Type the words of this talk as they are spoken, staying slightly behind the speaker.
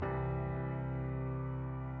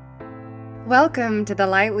Welcome to the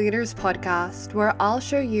Light Leaders Podcast, where I'll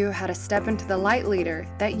show you how to step into the light leader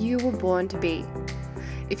that you were born to be.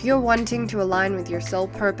 If you're wanting to align with your soul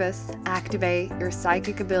purpose, activate your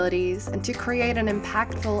psychic abilities, and to create an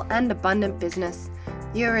impactful and abundant business,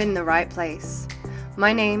 you're in the right place.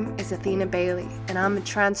 My name is Athena Bailey, and I'm a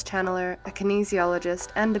trance channeler, a kinesiologist,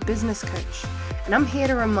 and a business coach. And I'm here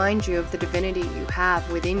to remind you of the divinity you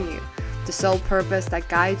have within you, the soul purpose that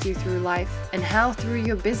guides you through life, and how through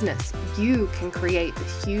your business you can create the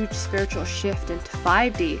huge spiritual shift into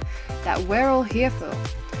 5D that we're all here for.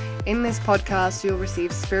 In this podcast, you'll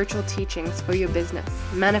receive spiritual teachings for your business,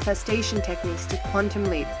 manifestation techniques to quantum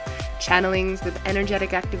leap, channelings with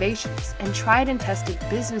energetic activations, and tried and tested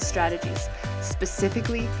business strategies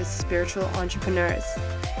specifically for spiritual entrepreneurs.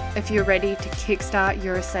 If you're ready to kickstart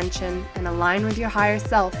your ascension and align with your higher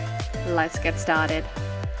self, let's get started.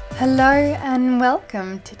 Hello and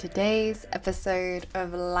welcome to today's episode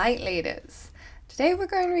of Light Leaders. Today we're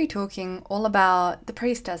going to be talking all about the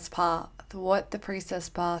priestess path, what the priestess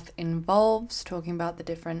path involves, talking about the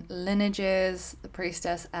different lineages, the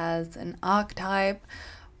priestess as an archetype,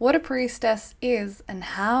 what a priestess is, and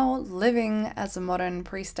how living as a modern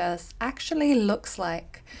priestess actually looks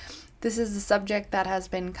like. This is a subject that has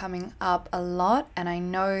been coming up a lot, and I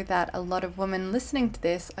know that a lot of women listening to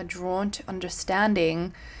this are drawn to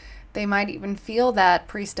understanding. They might even feel that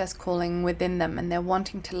priestess calling within them, and they're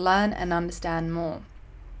wanting to learn and understand more.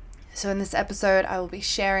 So in this episode, I will be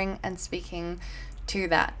sharing and speaking to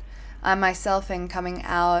that. I myself am coming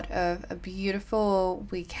out of a beautiful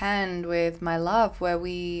weekend with my love where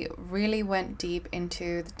we really went deep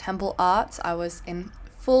into the temple arts. I was in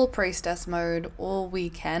full priestess mode all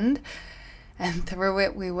weekend, and through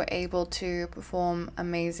it we were able to perform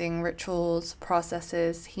amazing rituals,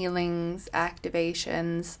 processes, healings,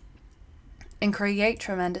 activations, and create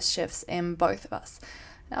tremendous shifts in both of us.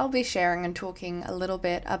 And I'll be sharing and talking a little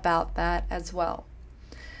bit about that as well.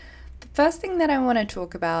 The first thing that I want to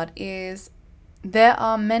talk about is there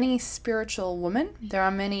are many spiritual women, there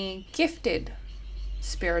are many gifted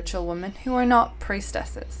spiritual women who are not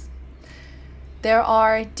priestesses. There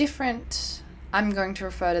are different, I'm going to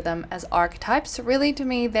refer to them as archetypes. Really, to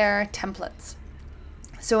me, they're templates.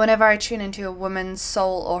 So whenever I tune into a woman's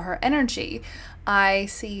soul or her energy, I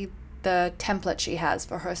see the template she has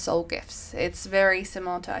for her soul gifts. It's very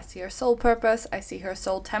similar to, I see her soul purpose, I see her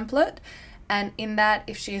soul template, and in that,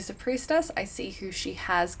 if she is a priestess, I see who she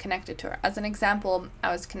has connected to her. As an example,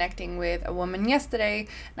 I was connecting with a woman yesterday,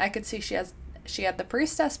 and I could see she had the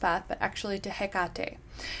priestess path, but actually to Hecate,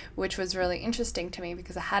 which was really interesting to me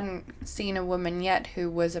because I hadn't seen a woman yet who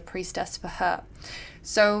was a priestess for her.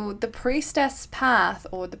 So the priestess path,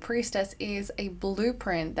 or the priestess, is a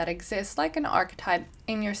blueprint that exists like an archetype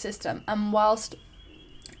in your system. And whilst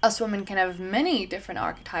us women can have many different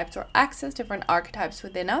archetypes or access different archetypes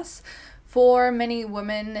within us, for many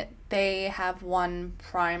women, they have one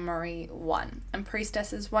primary one, and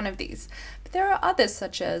priestess is one of these. But there are others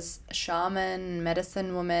such as shaman,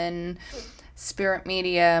 medicine woman, spirit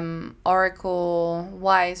medium, oracle,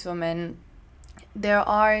 wise woman. There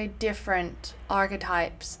are different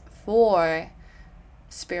archetypes for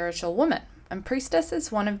spiritual women, and priestess is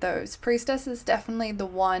one of those. Priestess is definitely the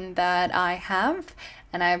one that I have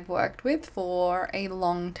and I've worked with for a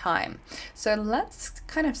long time. So let's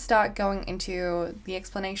kind of start going into the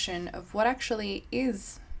explanation of what actually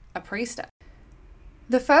is a priestess.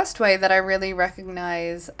 The first way that I really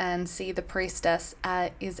recognize and see the priestess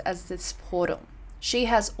is as this portal. She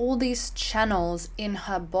has all these channels in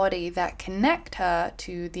her body that connect her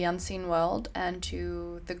to the unseen world and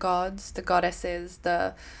to the gods, the goddesses,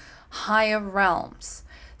 the higher realms.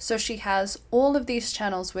 So she has all of these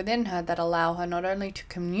channels within her that allow her not only to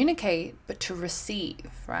communicate, but to receive,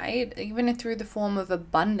 right? Even through the form of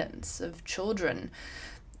abundance of children.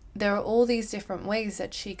 There are all these different ways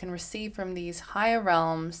that she can receive from these higher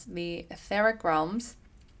realms, the etheric realms,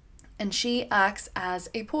 and she acts as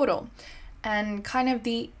a portal and kind of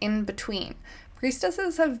the in-between.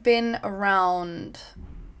 Priestesses have been around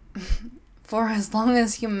for as long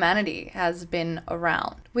as humanity has been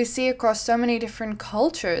around. We see across so many different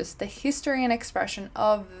cultures the history and expression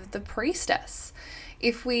of the priestess.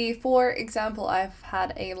 If we, for example, I've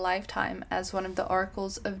had a lifetime as one of the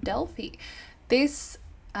oracles of Delphi.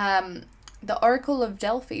 The Oracle of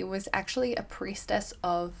Delphi was actually a priestess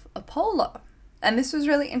of Apollo. And this was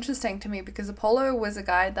really interesting to me because Apollo was a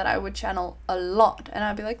guy that I would channel a lot. And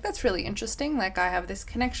I'd be like, that's really interesting. Like, I have this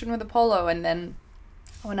connection with Apollo. And then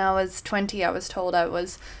when I was 20, I was told I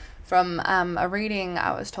was from a reading,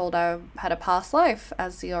 I was told I had a past life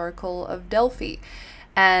as the Oracle of Delphi.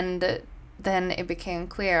 And then it became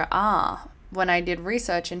clear, when I did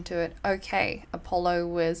research into it, okay, Apollo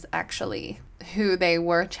was actually who they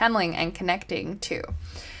were channeling and connecting to.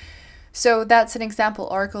 So that's an example.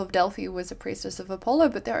 Oracle of Delphi was a priestess of Apollo,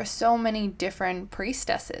 but there are so many different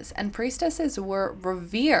priestesses, and priestesses were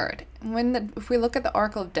revered. If we look at the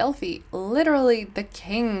Oracle of Delphi, literally the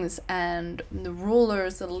kings and the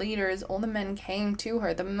rulers, the leaders, all the men came to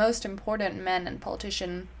her. The most important men and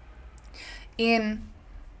politicians in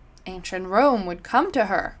ancient Rome would come to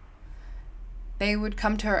her. They would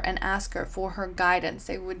come to her and ask her for her guidance.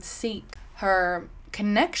 They would seek her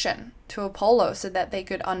connection to Apollo so that they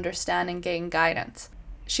could understand and gain guidance.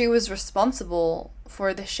 She was responsible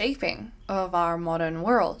for the shaping of our modern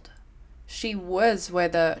world. She was where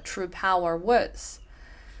the true power was.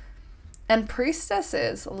 And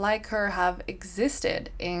priestesses like her have existed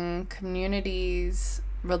in communities,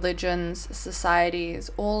 religions, societies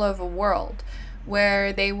all over the world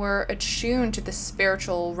where they were attuned to the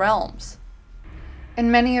spiritual realms. In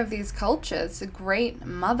many of these cultures, the Great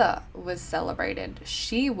Mother was celebrated.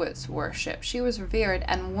 She was worshipped. She was revered.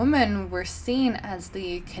 And women were seen as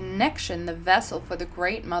the connection, the vessel for the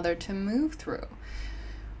Great Mother to move through.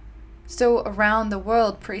 So around the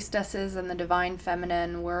world, priestesses and the divine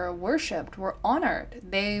feminine were worshipped, were honored.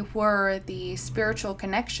 They were the spiritual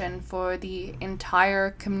connection for the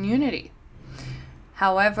entire community.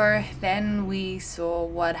 However, then we saw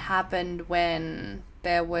what happened when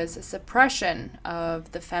there was a suppression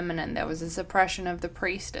of the feminine. There was a suppression of the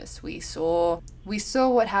priestess. We saw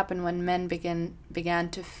what happened when men began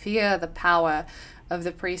to fear the power of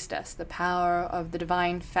the priestess, the power of the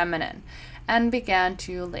divine feminine, and began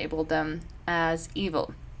to label them as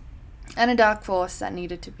evil and a dark force that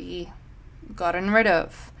needed to be gotten rid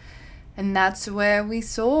of. And that's where we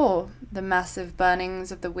saw the massive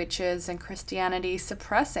burnings of the witches and Christianity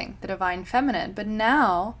suppressing the divine feminine. But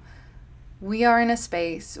now we are in a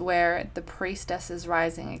space where the priestess is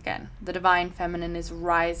rising again. The divine feminine is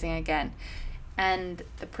rising again. And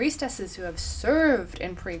the priestesses who have served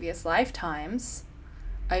in previous lifetimes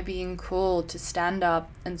are being called to stand up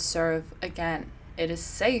and serve again. It is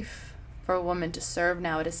safe for a woman to serve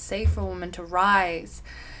now. It is safe for a woman to rise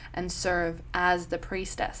and serve as the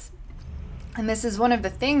priestess. And this is one of the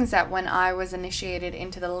things that when I was initiated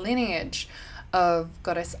into the lineage of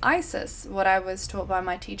goddess Isis, what I was taught by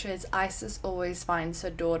my teacher is Isis always finds her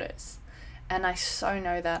daughters. And I so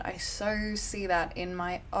know that. I so see that in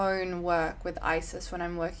my own work with Isis when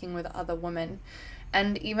I'm working with other women.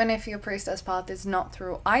 And even if your priestess path is not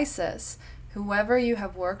through Isis, whoever you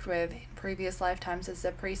have worked with in previous lifetimes as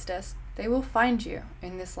a priestess, they will find you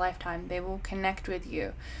in this lifetime. They will connect with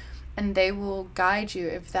you and they will guide you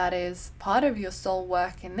if that is part of your soul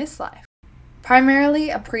work in this life. Primarily,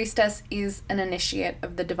 a priestess is an initiate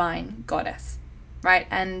of the divine goddess, right?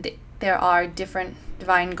 And there are different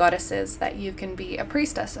divine goddesses that you can be a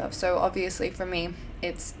priestess of. So obviously for me,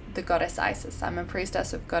 it's the goddess Isis. I'm a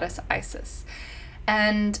priestess of goddess Isis.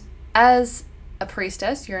 And as a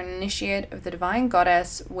priestess, you're an initiate of the divine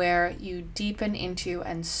goddess where you deepen into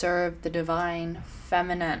and serve the divine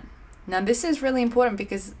feminine. Now, this is really important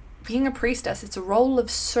because being a priestess, it's a role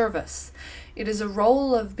of service. It is a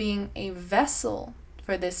role of being a vessel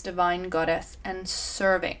for this divine goddess and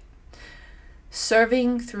serving.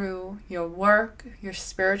 Serving through your work, your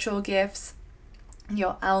spiritual gifts,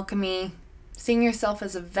 your alchemy, seeing yourself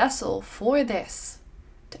as a vessel for this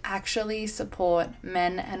to actually support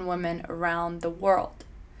men and women around the world.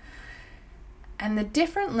 And the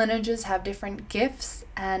different lineages have different gifts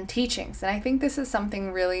and teachings. And I think this is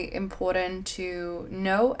something really important to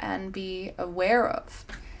know and be aware of.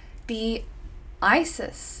 The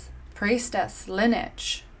Isis priestess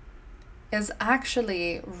lineage is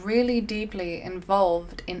actually really deeply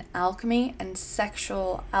involved in alchemy and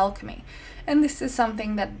sexual alchemy. And this is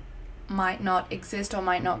something that might not exist or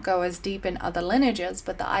might not go as deep in other lineages,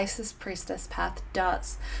 but the Isis priestess path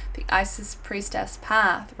does. The Isis priestess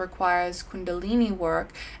path requires Kundalini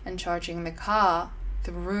work and charging the Ka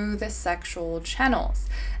through the sexual channels.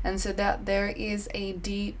 And so that there is a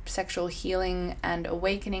deep sexual healing and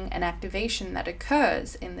awakening and activation that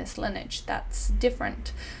occurs in this lineage that's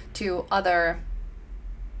different to other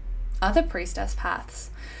priestess paths.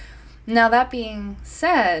 Now, that being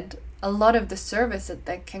said, a lot of the service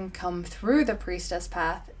that can come through the priestess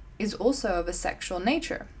path is also of a sexual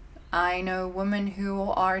nature. I know women who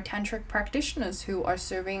are tantric practitioners who are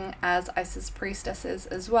serving as Isis priestesses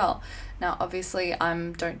as well. Now, obviously, I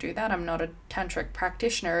don't do that. I'm not a tantric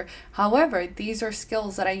practitioner. However, these are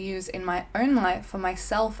skills that I use in my own life for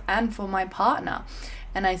myself and for my partner.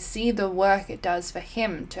 And I see the work it does for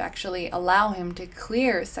him to actually allow him to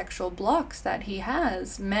clear sexual blocks that he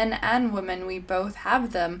has. Men and women, we both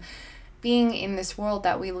have them. being in this world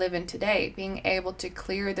that we live in today, being able to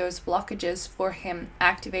clear those blockages for him,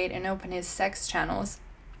 activate and open his sex channels,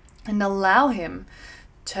 and allow him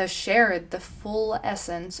to share the full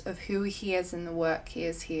essence of who he is and the work he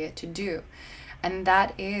is here to do. And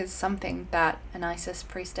that is something that an Isis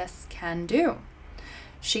priestess can do.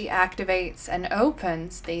 She activates and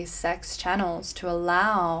opens these sex channels to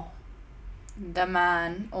allow the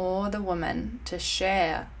man or the woman to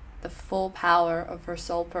share the full power of her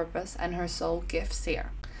soul purpose and her soul gifts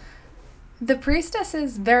here. The priestess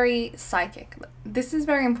is very psychic. This is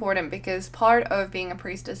very important because part of being a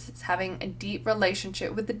priestess is having a deep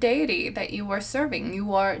relationship with the deity that you are serving.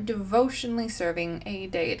 You are devotionally serving a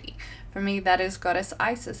deity. For me, that is Goddess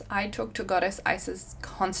Isis. I talk to Goddess Isis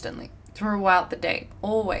constantly, throughout the day,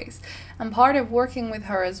 always. And part of working with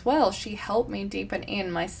her as well, she helped me deepen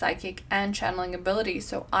in my psychic and channeling abilities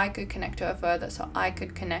so I could connect to her further, so I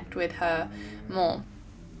could connect with her more.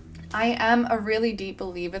 I am a really deep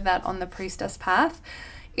believer that on the priestess path,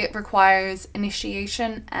 it requires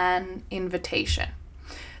initiation and invitation.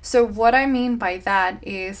 So what I mean by that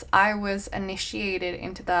is I was initiated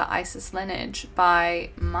into the Isis lineage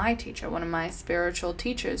by my teacher, one of my spiritual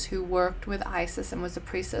teachers who worked with Isis and was a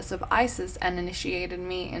priestess of Isis and initiated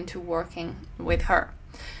me into working with her.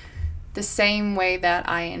 The same way that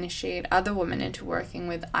I initiate other women into working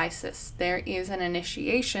with Isis, there is an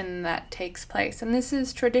initiation that takes place. And this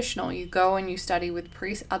is traditional. You go and you study with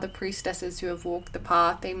other priestesses who have walked the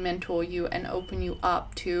path. They mentor you and open you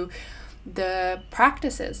up to the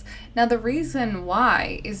practices. Now, the reason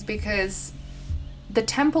why is because the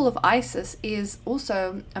Temple of Isis is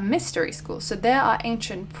also a mystery school. So there are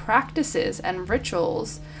ancient practices and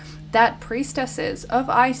rituals that priestesses of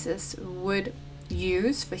Isis would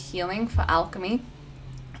use for healing, for alchemy,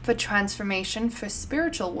 for transformation, for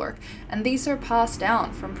spiritual work. And these are passed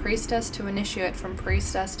down from priestess to initiate, from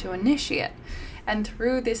priestess to initiate. And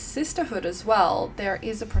through this sisterhood as well, there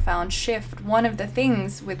is a profound shift. One of the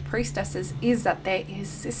things with priestesses is that there is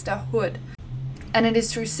sisterhood. And it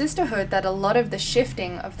is through sisterhood that a lot of the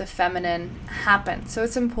shifting of the feminine happens. So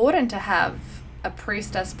it's important to have a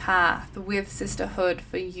priestess path with sisterhood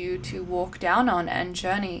for you to walk down on and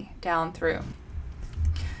journey down through.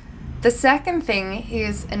 The second thing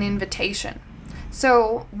is an invitation.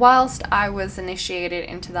 So whilst I was initiated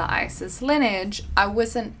into the Isis lineage, I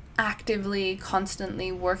wasn't actively,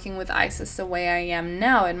 constantly working with Isis the way I am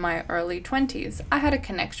now in my early 20s. I had a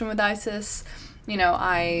connection with Isis.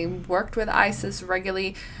 I worked with Isis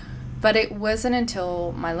regularly, but it wasn't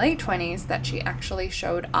until my late 20s that she actually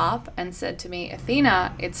showed up and said to me,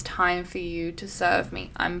 Athena, it's time for you to serve me.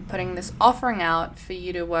 I'm putting this offering out for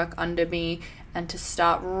you to work under me and to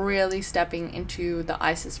start really stepping into the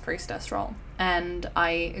Isis priestess role. And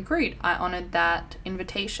I agreed. I honored that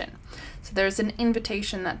invitation. So there's an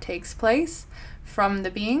invitation that takes place from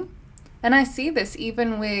the being. And I see this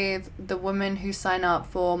even with the women who sign up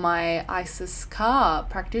for my Isis Ka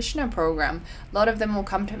practitioner program. A lot of them will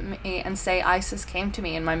come to me and say, Isis came to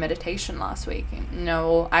me in my meditation last week.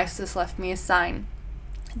 Isis left me a sign.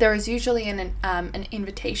 There is usually an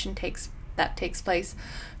invitation that takes place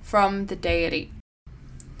from the deity.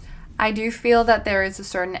 I do feel that there is a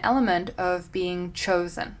certain element of being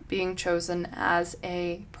chosen as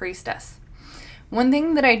a priestess. One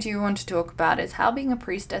thing that I do want to talk about is how being a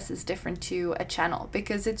priestess is different to a channel,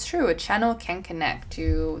 because it's true, a channel can connect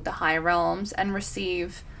to the higher realms and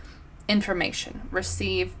receive information,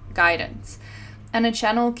 receive guidance. And a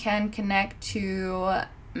channel can connect to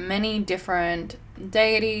many different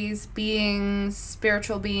deities, beings,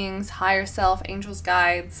 spiritual beings, higher self, angels,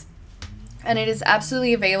 guides, and it is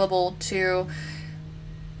absolutely available to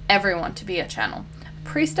everyone to be a channel.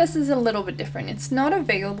 Priestess is a little bit different. It's not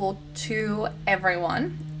available to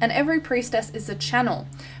everyone, and every priestess is a channel,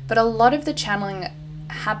 but a lot of the channeling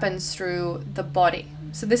happens through the body.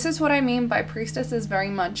 So this is what I mean by priestess is very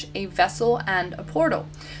much a vessel and a portal.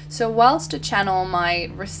 So whilst a channel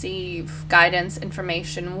might receive guidance,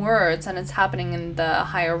 information, words, and it's happening in the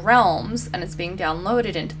higher realms and it's being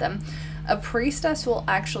downloaded into them, a priestess will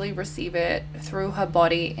actually receive it through her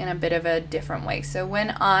body in a bit of a different way. So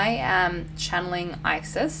when I am channeling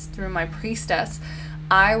Isis through my priestess,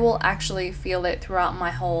 I will actually feel it throughout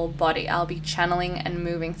my whole body. I'll be channeling and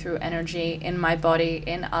moving through energy in my body,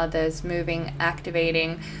 in others, moving,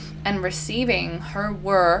 activating, and receiving her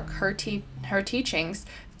work, her teachings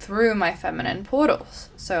through my feminine portals.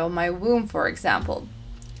 So my womb, for example,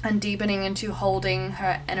 and deepening into holding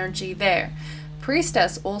her energy there.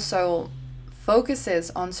 Priestess also focuses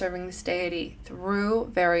on serving this deity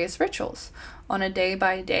through various rituals on a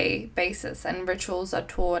day-by-day basis, and rituals are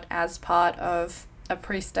taught as part of a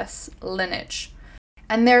priestess lineage.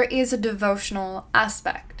 And there is a devotional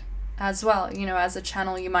aspect as well. You know, as a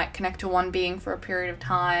channel, you might connect to one being for a period of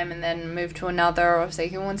time and then move to another, or say,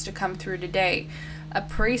 who wants to come through today? A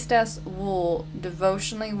priestess will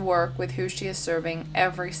devotionally work with who she is serving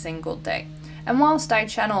every single day. And whilst I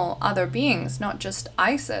channel other beings, not just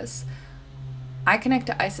Isis, I connect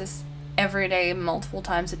to Isis every day, multiple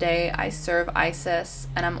times a day. I serve Isis,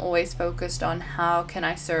 and I'm always focused on how can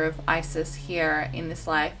I serve Isis here in this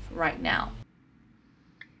life right now.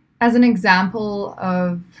 As an example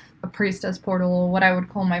of a priestess portal, what I would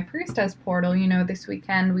call my priestess portal, you know, this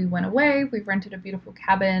weekend we went away, we rented a beautiful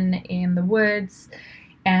cabin in the woods,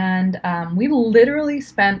 and we literally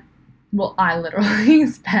spent, well, I literally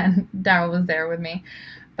spent, Daryl was there with me,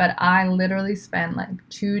 but I literally spent like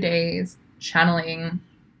 2 days channeling,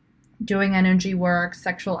 doing energy work,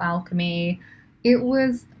 sexual alchemy. It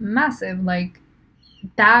was massive. Like,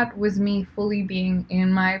 that was me fully being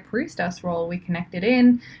in my priestess role. We connected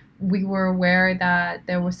in. We were aware that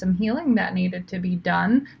there was some healing that needed to be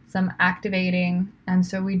done, some activating, and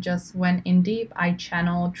so we just went in deep. I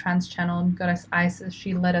channeled, trans-channeled Goddess Isis.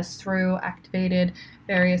 She led us through, activated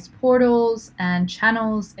various portals and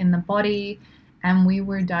channels in the body, and we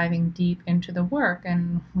were diving deep into the work,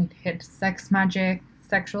 and we'd hit sex magic,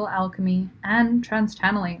 sexual alchemy, and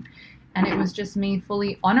trans-channeling, and it was just me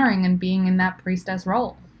fully honoring and being in that priestess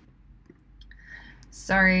role.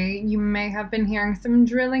 Sorry, you may have been hearing some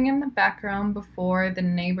drilling in the background before. The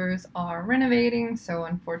neighbors are renovating, so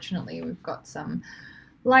unfortunately we've got some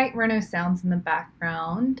light reno sounds in the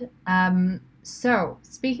background. So,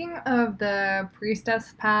 speaking of the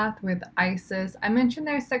priestess path with Isis, I mentioned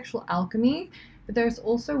there's sexual alchemy, but there's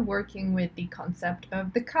also working with the concept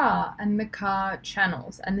of the Ka and the Ka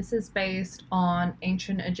channels. And this is based on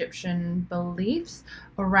ancient Egyptian beliefs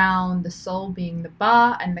around the soul being the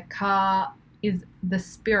Ba, and the Ka is the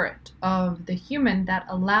spirit of the human that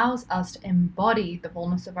allows us to embody the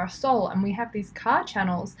fullness of our soul. And we have these Ka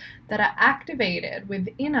channels that are activated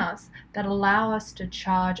within us that allow us to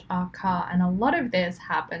charge our Ka. And a lot of this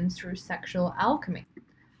happens through sexual alchemy.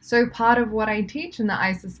 So part of what I teach in the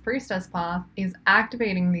Isis Priestess Path is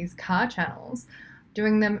activating these Ka channels,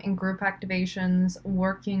 doing them in group activations,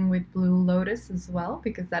 working with Blue Lotus as well,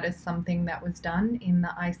 because that is something that was done in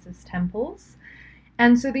the Isis temples.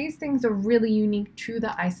 And so these things are really unique to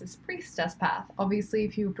the Isis Priestess Path. Obviously,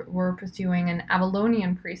 if you were pursuing an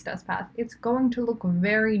Avalonian Priestess Path, it's going to look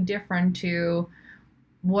very different to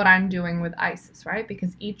what I'm doing with Isis, right?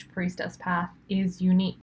 Because each Priestess Path is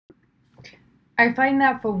unique. I find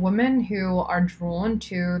that for women who are drawn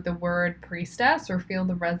to the word priestess or feel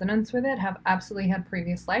the resonance with it, have absolutely had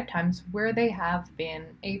previous lifetimes where they have been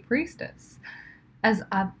a priestess. As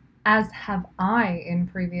have I in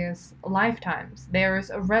previous lifetimes.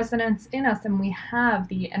 There's a resonance in us, and we have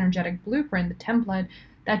the energetic blueprint, the template,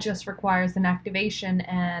 that just requires an activation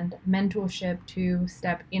and mentorship to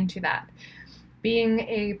step into that. Being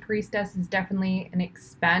a priestess is definitely an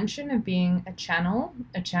expansion of being a channel.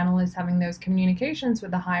 A channel is having those communications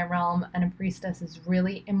with the higher realm, and a priestess is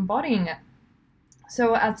really embodying it.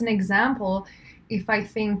 So as an example, if I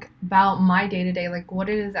think about my day-to-day, like what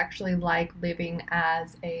it is actually like living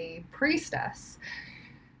as a priestess.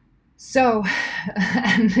 So,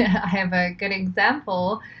 and I have a good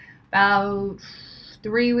example. About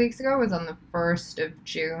 3 weeks ago, it was on the 1st of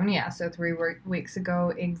June. Yeah, so 3 weeks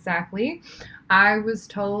ago exactly. I was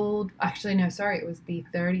told, actually, no, sorry, it was the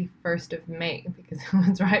 31st of May because it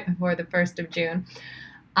was right before the 1st of June.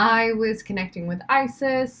 I was connecting with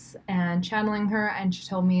Isis and channeling her, and she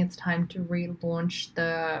told me it's time to relaunch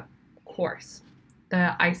the course,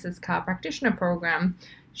 the Isis Ka Practitioner Program.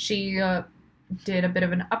 She did a bit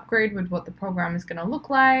of an upgrade with what the program is going to look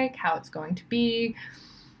like, how it's going to be,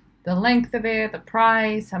 the length of it, the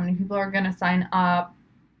price, how many people are going to sign up,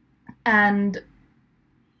 and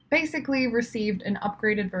basically received an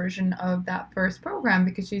upgraded version of that first program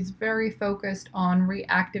because she's very focused on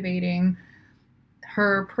reactivating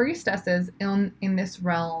her priestesses in this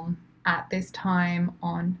realm at this time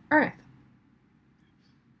on Earth.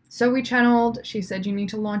 So we channeled. She said, you need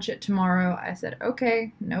to launch it tomorrow. I said,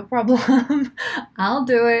 okay, no problem. I'll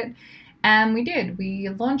do it. And we did. We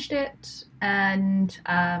launched it, and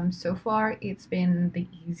so far it's been the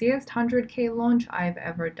easiest 100K launch I've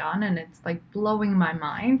ever done, and it's like blowing my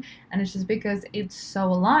mind. And it's just because it's so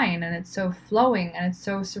aligned and it's so flowing and it's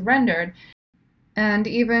so surrendered. And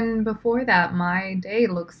even before that, my day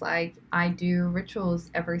looks like I do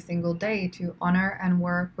rituals every single day to honor and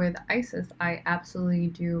work with Isis. I absolutely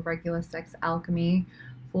do regular sex alchemy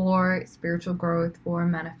for spiritual growth, for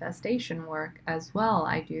manifestation work as well.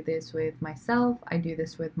 I do this with myself, I do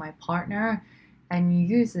this with my partner, and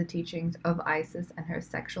use the teachings of Isis and her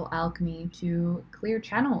sexual alchemy to clear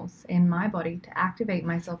channels in my body, to activate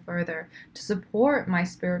myself further, to support my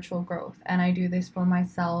spiritual growth. And I do this for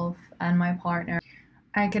myself and my partner.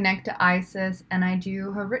 I connect to Isis and I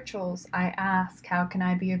do her rituals. I ask, how can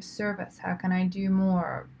I be of service? How can I do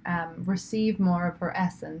more, receive more of her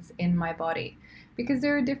essence in my body? Because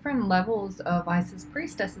there are different levels of Isis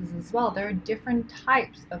priestesses as well. There are different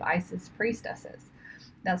types of Isis priestesses.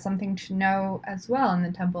 That's something to know as well. In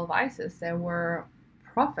the Temple of Isis, there were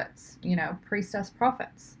prophets, priestess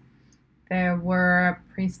prophets. There were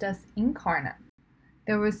priestess incarnate.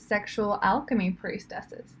 There was sexual alchemy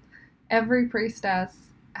priestesses. Every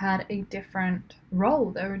priestess had a different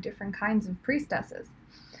role. There were different kinds of priestesses.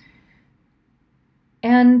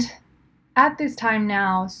 And at this time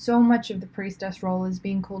now, so much of the priestess role is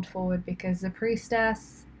being called forward because the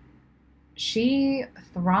priestess, she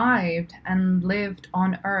thrived and lived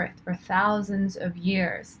on earth for thousands of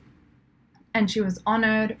years. And she was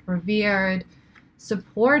honored, revered,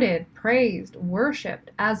 supported, praised,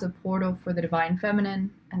 worshipped as a portal for the divine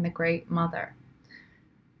feminine and the great mother.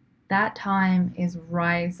 That time is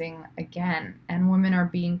rising again, and women are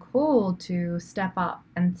being called to step up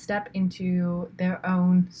and step into their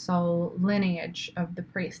own soul lineage of the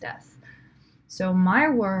priestess. So my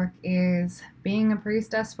work is being a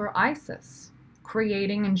priestess for Isis,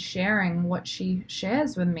 creating and sharing what she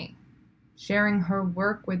shares with me, sharing her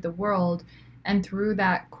work with the world, and through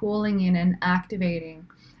that calling in and activating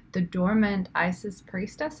the dormant Isis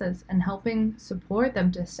priestesses and helping support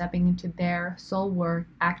them to stepping into their soul work,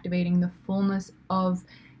 activating the fullness of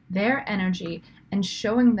their energy and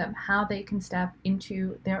showing them how they can step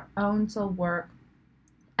into their own soul work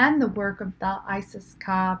and the work of the Isis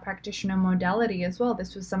Ka practitioner modality as well.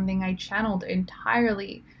 This was something I channeled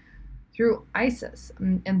entirely through Isis,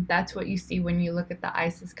 and that's what you see when you look at the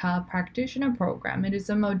Isis Ka practitioner program. It is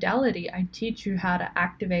a modality. I teach you how to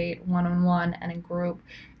activate one-on-one and in group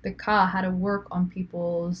the Ka, how to work on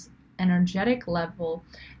people's energetic level,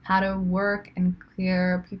 how to work and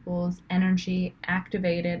clear people's energy,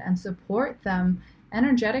 activate it, and support them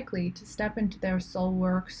energetically to step into their soul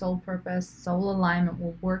work, soul purpose, soul alignment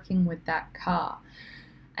while working with that Ka.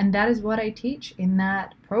 And that is what I teach in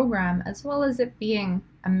that program, as well as it being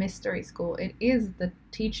a mystery school. It is the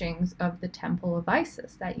teachings of the Temple of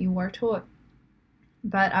Isis that you are taught.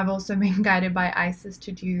 But I've also been guided by Isis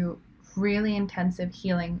to do really intensive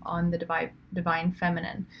healing on the divine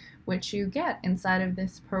feminine, which you get inside of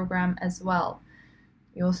this program as well.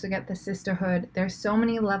 You also get the sisterhood. There's so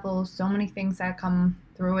many levels, so many things that come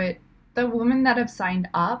through it. The women that have signed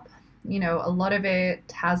up, a lot of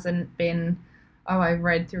it hasn't been, oh, I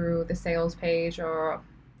read through the sales page, or,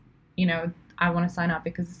 I want to sign up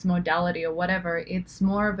because it's modality or whatever. It's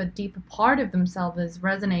more of a deeper part of themselves is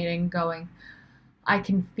resonating, going, I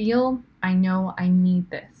can feel, I know I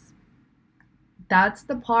need this. That's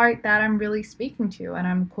the part that I'm really speaking to and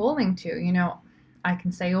I'm calling to. I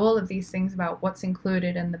can say all of these things about what's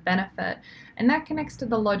included and the benefit, and that connects to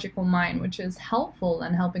the logical mind, which is helpful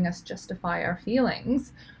in helping us justify our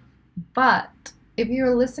feelings. But if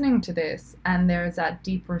you're listening to this and there's that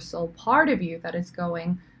deeper soul part of you that is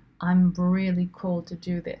going, I'm really called to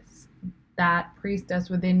do this. That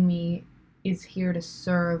priestess within me is here to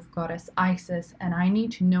serve Goddess Isis, and I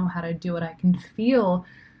need to know how to do it. I can feel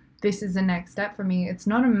this is the next step for me. It's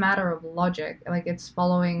not a matter of logic. Like, it's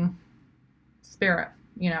following spirit,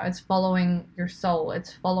 it's following your soul.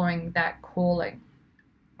 It's following that calling.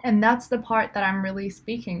 And that's the part that I'm really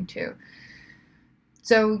speaking to.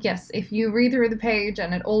 So yes, if you read through the page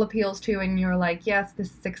and it all appeals to you and you're like, yes,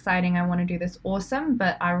 this is exciting, I want to do this, awesome,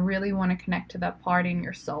 but I really want to connect to that part in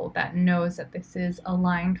your soul that knows that this is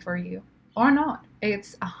aligned for you or not.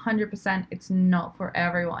 It's 100%, it's not for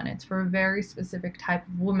everyone. It's for a very specific type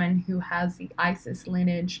of woman who has the Isis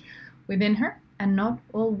lineage within her, and not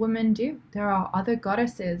all women do. There are other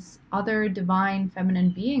goddesses, other divine feminine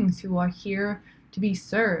beings who are here to be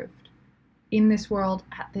served in this world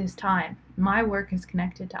at this time. My work is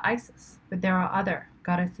connected to Isis, but there are other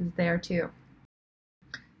goddesses there too.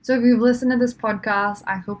 So if you've listened to this podcast,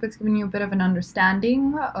 I hope it's given you a bit of an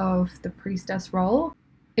understanding of the priestess role.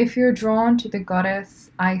 If you're drawn to the goddess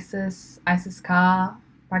Isis Ka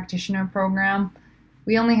practitioner program,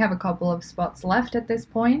 we only have a couple of spots left at this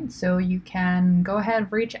point, so you can go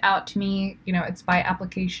ahead, reach out to me. It's by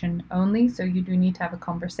application only, so you do need to have a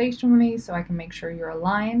conversation with me so I can make sure you're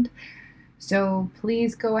aligned. So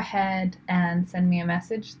please go ahead and send me a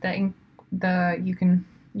message. You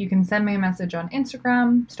can send me a message on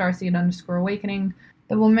Instagram, Starseed_Awakening.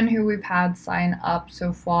 The women who we've had sign up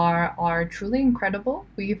so far are truly incredible.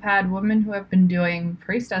 We've had women who have been doing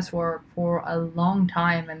priestess work for a long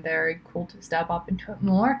time and they're cool to step up into it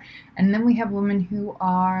more. And then we have women who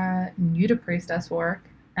are new to priestess work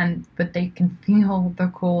but they can feel the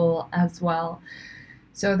call as well.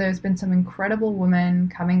 So there's been some incredible women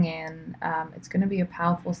coming in. It's going to be a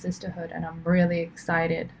powerful sisterhood, and I'm really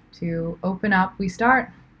excited to open up. We start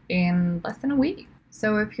in less than a week.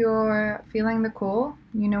 So if you're feeling the call,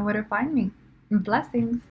 you know where to find me.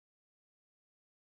 Blessings.